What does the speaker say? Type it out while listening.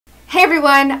Hey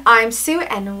everyone, I'm Sue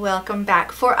and welcome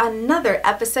back for another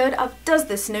episode of Does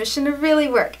This Notion Really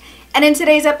Work? And in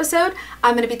today's episode,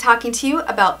 I'm going to be talking to you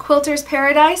about Quilters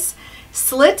Paradise,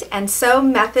 Slit and Sew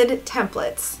Method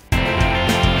templates.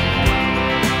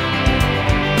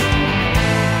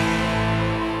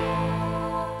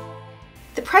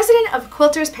 The president of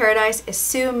Quilters Paradise is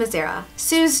Sue Mazzara.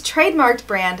 Sue's trademarked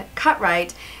brand, Cut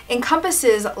Right,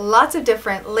 encompasses lots of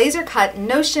different laser cut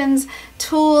notions,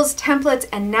 tools, templates,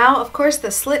 and now, of course,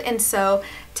 the Slit and Sew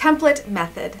template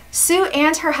method. Sue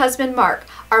and her husband, Mark,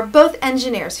 are both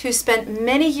engineers who spent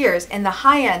many years in the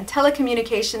high-end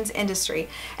telecommunications industry.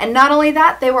 And not only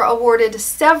that, they were awarded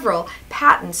several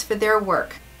patents for their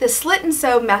work. The Slit and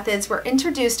Sew methods were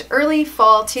introduced early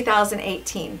fall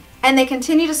 2018, and they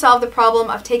continue to solve the problem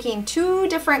of taking two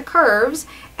different curves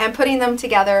and putting them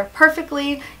together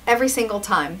perfectly every single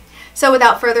time. So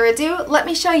without further ado, let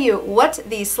me show you what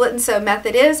the Slit and Sew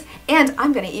method is, and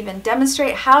I'm going to even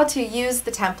demonstrate how to use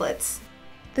the templates.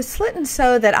 The Slit and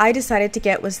Sew that I decided to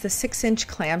get was the 6-inch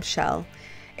clamshell.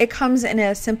 It comes in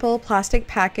a simple plastic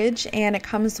package and it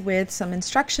comes with some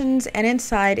instructions, and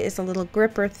inside is a little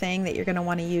gripper thing that you're going to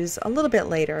want to use a little bit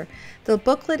later. The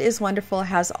booklet is wonderful,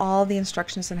 has all the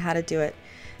instructions on how to do it.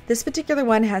 This particular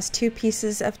one has two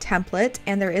pieces of template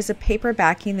and there is a paper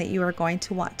backing that you are going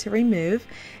to want to remove,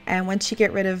 and once you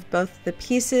get rid of both the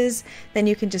pieces, then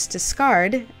you can just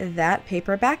discard that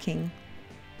paper backing.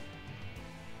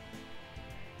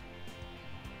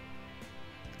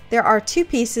 There are two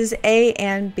pieces, A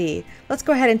and B. Let's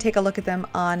go ahead and take a look at them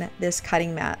on this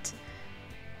cutting mat.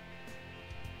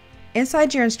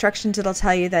 Inside your instructions, it'll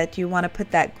tell you that you want to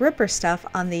put that gripper stuff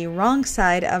on the wrong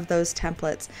side of those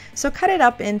templates. So cut it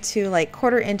up into like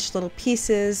 1/4 inch little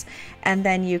pieces, and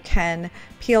then you can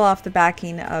peel off the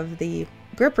backing of the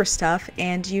gripper stuff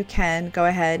and you can go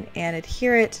ahead and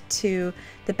adhere it to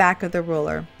the back of the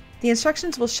ruler. The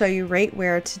instructions will show you right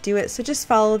where to do it, so just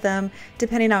follow them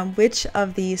depending on which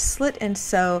of the Slit and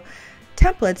Sew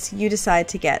templates you decide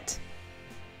to get.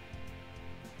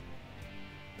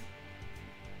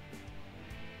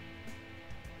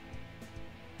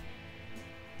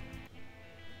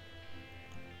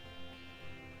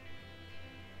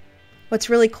 What's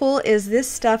really cool is this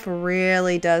stuff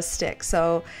really does stick,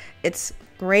 so it's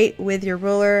great with your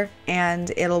ruler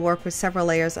and it'll work with several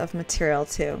layers of material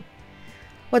too.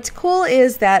 What's cool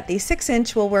is that the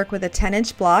 6-inch will work with a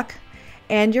 10-inch block,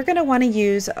 and you're going to want to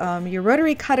use your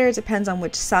rotary cutter. It depends on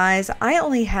which size. I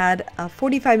only had a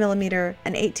 45mm,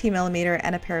 an 18mm,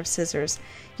 and a pair of scissors.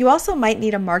 You also might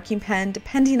need a marking pen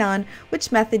depending on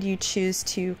which method you choose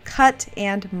to cut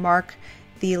and mark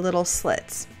the little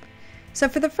slits. So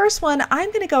for the first one, I'm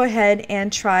going to go ahead and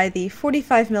try the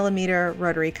 45mm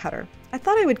rotary cutter. I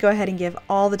thought I would go ahead and give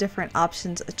all the different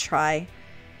options a try.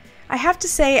 I have to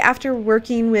say, after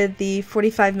working with the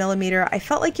 45mm, I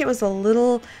felt like it was a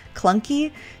little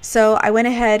clunky, so I went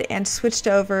ahead and switched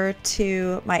over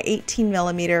to my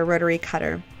 18mm rotary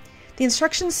cutter. The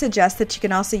instructions suggest that you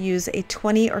can also use a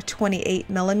 20 or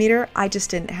 28mm. I just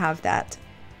didn't have that.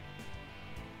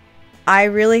 I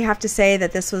really have to say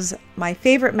that this was my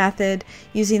favorite method,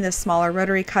 using the smaller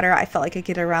rotary cutter. I felt like I could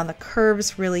get around the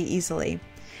curves really easily.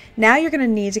 Now you're going to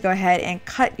need to go ahead and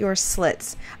cut your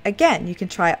slits. Again, you can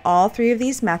try all three of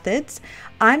these methods.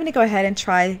 I'm going to go ahead and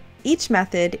try each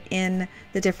method in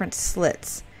the different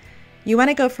slits. You want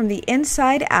to go from the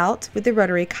inside out with the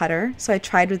rotary cutter. So I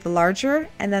tried with the larger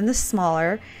and then the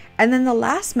smaller. And then the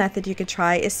last method you could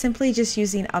try is simply just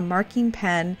using a marking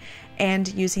pen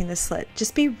and using the slit.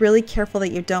 Just be really careful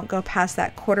that you don't go past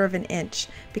that 1/4 of an inch,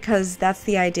 because that's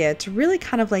the idea. It's really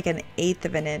kind of like an 1/8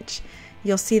 of an inch.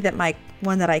 You'll see that my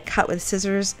one that I cut with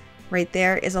scissors right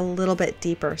there is a little bit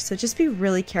deeper, so just be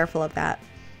really careful of that.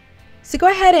 So go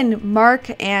ahead and mark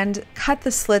and cut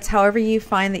the slits however you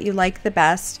find that you like the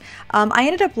best. I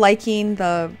ended up liking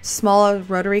the smaller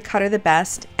rotary cutter the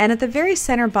best, and at the very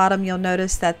center bottom you'll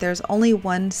notice that there's only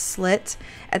one slit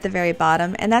at the very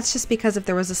bottom, and that's just because if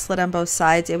there was a slit on both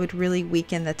sides it would really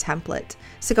weaken the template.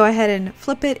 So go ahead and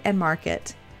flip it and mark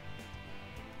it.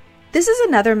 This is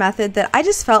another method that I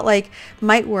just felt like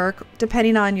might work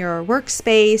depending on your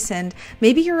workspace, and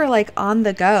maybe you're like on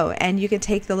the go and you can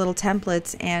take the little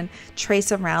templates and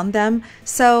trace around them.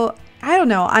 So I don't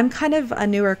know, I'm kind of a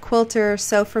newer quilter,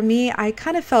 so for me, I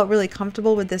kind of felt really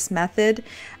comfortable with this method.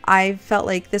 I felt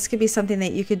like this could be something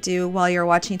that you could do while you're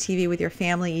watching TV with your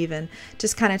family even.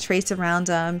 Just kind of trace around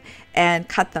them and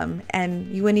cut them.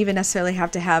 And you wouldn't even necessarily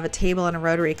have to have a table and a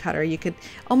rotary cutter. You could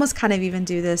almost kind of even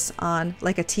do this on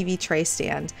like a TV tray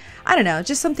stand. I don't know,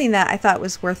 just something that I thought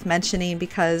was worth mentioning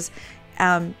because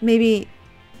maybe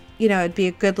you know, it'd be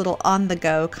a good little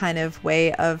on-the-go kind of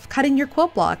way of cutting your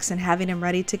quilt blocks and having them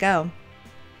ready to go.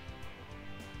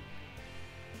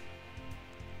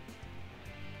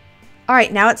 All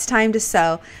right, now it's time to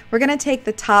sew. We're going to take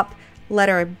the top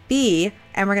letter B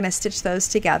and we're going to stitch those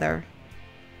together.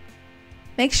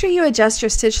 Make sure you adjust your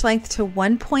stitch length to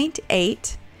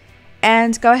 1.8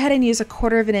 and go ahead and use a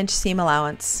 1/4 inch seam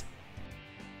allowance.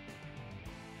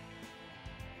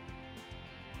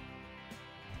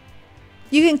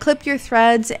 You can clip your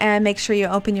threads and make sure you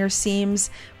open your seams,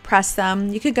 press them.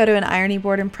 You could go to an ironing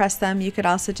board and press them. You could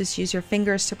also just use your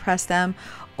fingers to press them,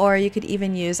 or you could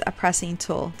even use a pressing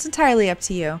tool. It's entirely up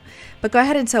to you. But go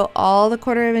ahead and sew all the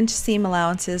 1/4 inch seam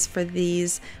allowances for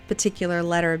these particular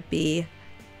letter B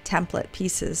template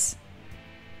pieces.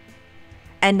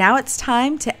 And now it's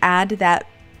time to add that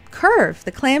curve,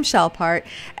 the clamshell part,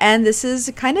 and this is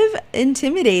kind of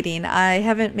intimidating. I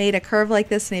haven't made a curve like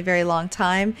this in a very long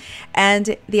time,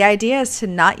 and the idea is to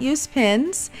not use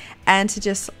pins and to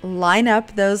just line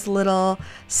up those little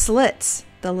slits,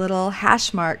 the little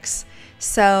hash marks.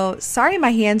 So sorry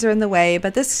my hands are in the way,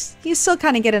 but this, you still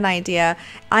kind of get an idea.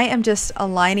 I am just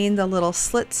aligning the little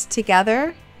slits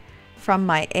together from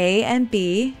my A and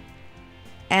B,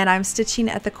 and I'm stitching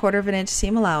at the 1/4 inch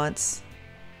seam allowance.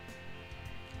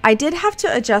 I did have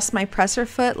to adjust my presser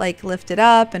foot, like lift it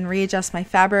up and readjust my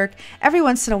fabric every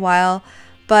once in a while,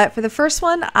 but for the first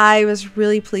one I was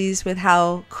really pleased with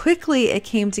how quickly it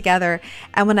came together,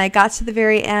 and when I got to the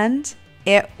very end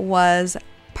it was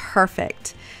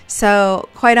perfect. So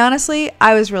quite honestly,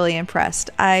 I was really impressed.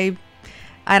 I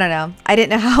don't know, I didn't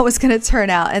know how it was going to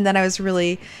turn out, and then I was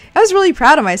really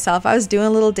proud of myself. I was doing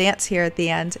a little dance here at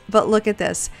the end, but look at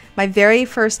this, my very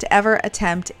first ever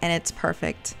attempt, and it's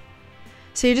perfect.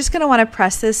 So you're just going to want to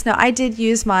press this. Now I did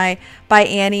use my by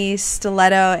Annie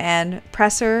stiletto and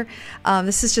presser.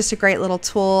 This is just a great little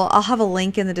tool. I'll have a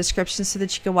link in the description so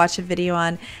that you can watch a video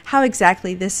on how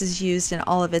exactly this is used and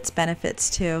all of its benefits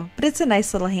too. But it's a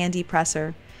nice little handy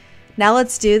presser. Now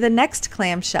let's do the next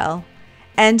clamshell.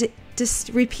 And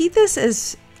just repeat this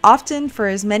as often for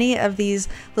as many of these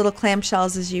little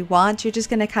clamshells as you want. You're just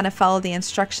going to kind of follow the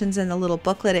instructions in the little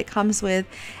booklet it comes with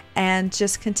and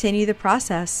just continue the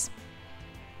process.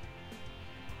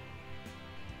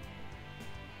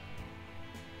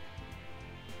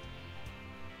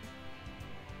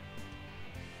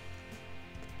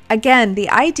 Again, the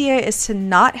idea is to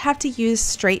not have to use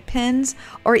straight pins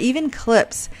or even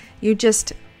clips. You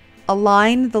just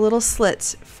align the little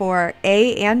slits for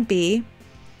A and B.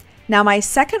 Now my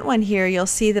second one here, you'll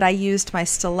see that I used my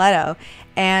stiletto,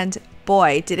 and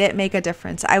boy, did it make a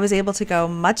difference. I was able to go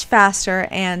much faster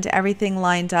and everything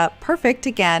lined up perfect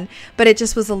again, but it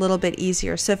just was a little bit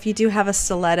easier. So if you do have a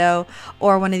stiletto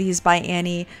or one of these by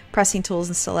Annie pressing tools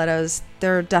and stilettos,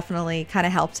 they're definitely kind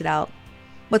of helped it out.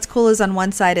 What's cool is on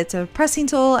one side it's a pressing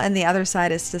tool and the other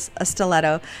side is just a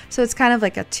stiletto. So it's kind of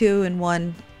like a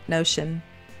 2-in-1 notion.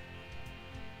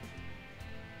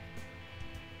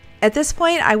 At this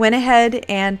point, I went ahead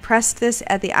and pressed this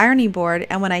at the ironing board,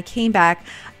 and when I came back,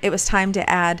 it was time to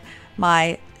add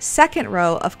my second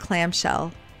row of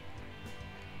clamshell.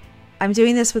 I'm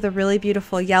doing this with a really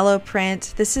beautiful yellow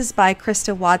print. This is by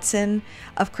Krista Watson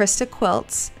of Krista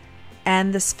Quilts,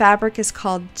 and this fabric is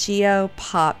called Geo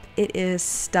Pop. It is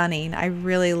stunning. I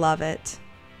really love it.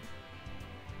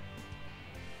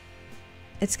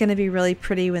 It's going to be really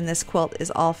pretty when this quilt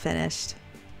is all finished.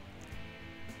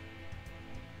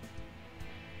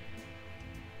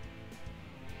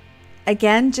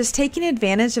 Again, just taking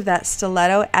advantage of that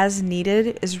stiletto as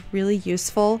needed is really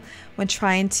useful when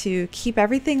trying to keep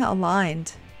everything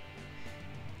aligned.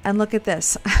 And look at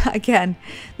this. Again,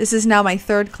 this is now my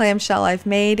third clamshell I've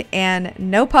made, and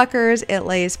no puckers. It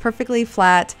lays perfectly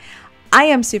flat. I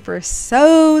am super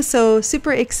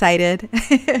excited.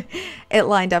 It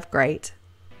lined up great.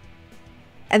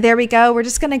 And there we go. We're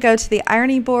just going to go to the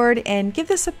ironing board and give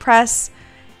this a press.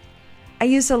 I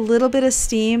used a little bit of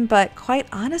steam, but quite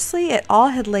honestly, it all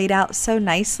had laid out so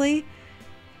nicely.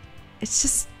 It's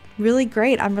just really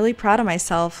great. I'm really proud of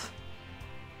myself.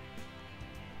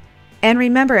 And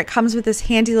remember, it comes with this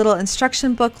handy little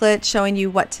instruction booklet showing you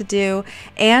what to do.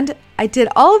 And I did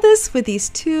all of this with these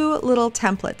 2 little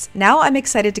templates. Now I'm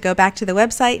excited to go back to the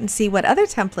website and see what other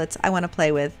templates I want to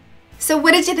play with. So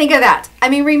what did you think of that? I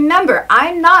mean, remember,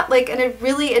 I'm not like a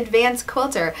really advanced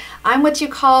quilter. I'm what you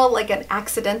call like an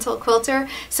accidental quilter.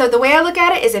 So the way I look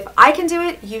at it is if I can do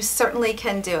it, you certainly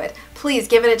can do it. please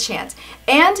give it a chance.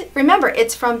 And remember,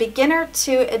 it's from beginner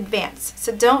to advanced.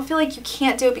 So don't feel like you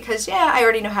can't do it because, yeah, I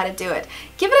already know how to do it.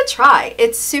 Give it a try.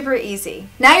 It's super easy.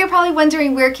 Now you're probably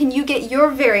wondering, where can you get your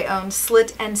very own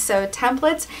slit and sew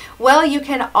templates? Well, you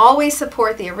can always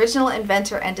support the original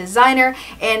inventor and designer,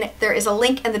 and there is a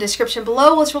link in the description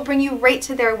below which will bring you right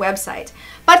to their website.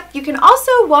 But you can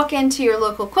also walk into your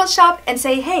local quilt shop and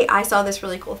say, hey, I saw this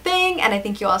really cool thing and I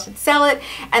think you all should sell it,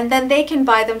 and then they can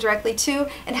buy them directly too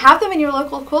and have them in your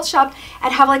local quilt shop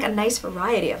and have like a nice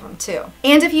variety of them too.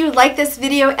 And if you like this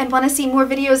video and want to see more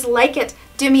videos like it,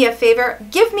 do me a favor,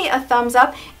 give me a thumbs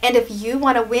up, and if you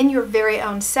want to win your very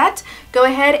own set, go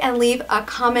ahead and leave a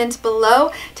comment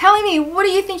below telling me what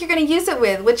do you think you're going to use it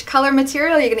with, which color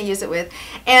material you're going to use it with,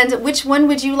 and which one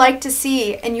would you like to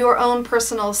see in your own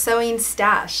personal sewing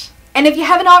stash. And if you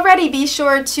haven't already, be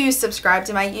sure to subscribe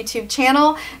to my YouTube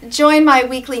channel, join my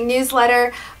weekly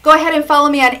newsletter, go ahead and follow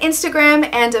me on Instagram,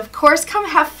 and of course come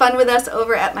have fun with us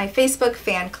over at my Facebook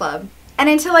fan club. And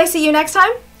until I see you next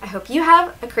time, I hope you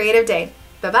have a creative day.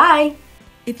 Bye-bye.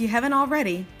 If you haven't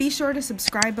already, be sure to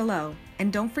subscribe below.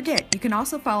 And don't forget, you can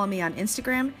also follow me on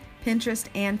Instagram, Pinterest,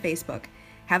 and Facebook.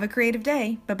 Have a creative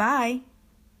day. Bye-bye.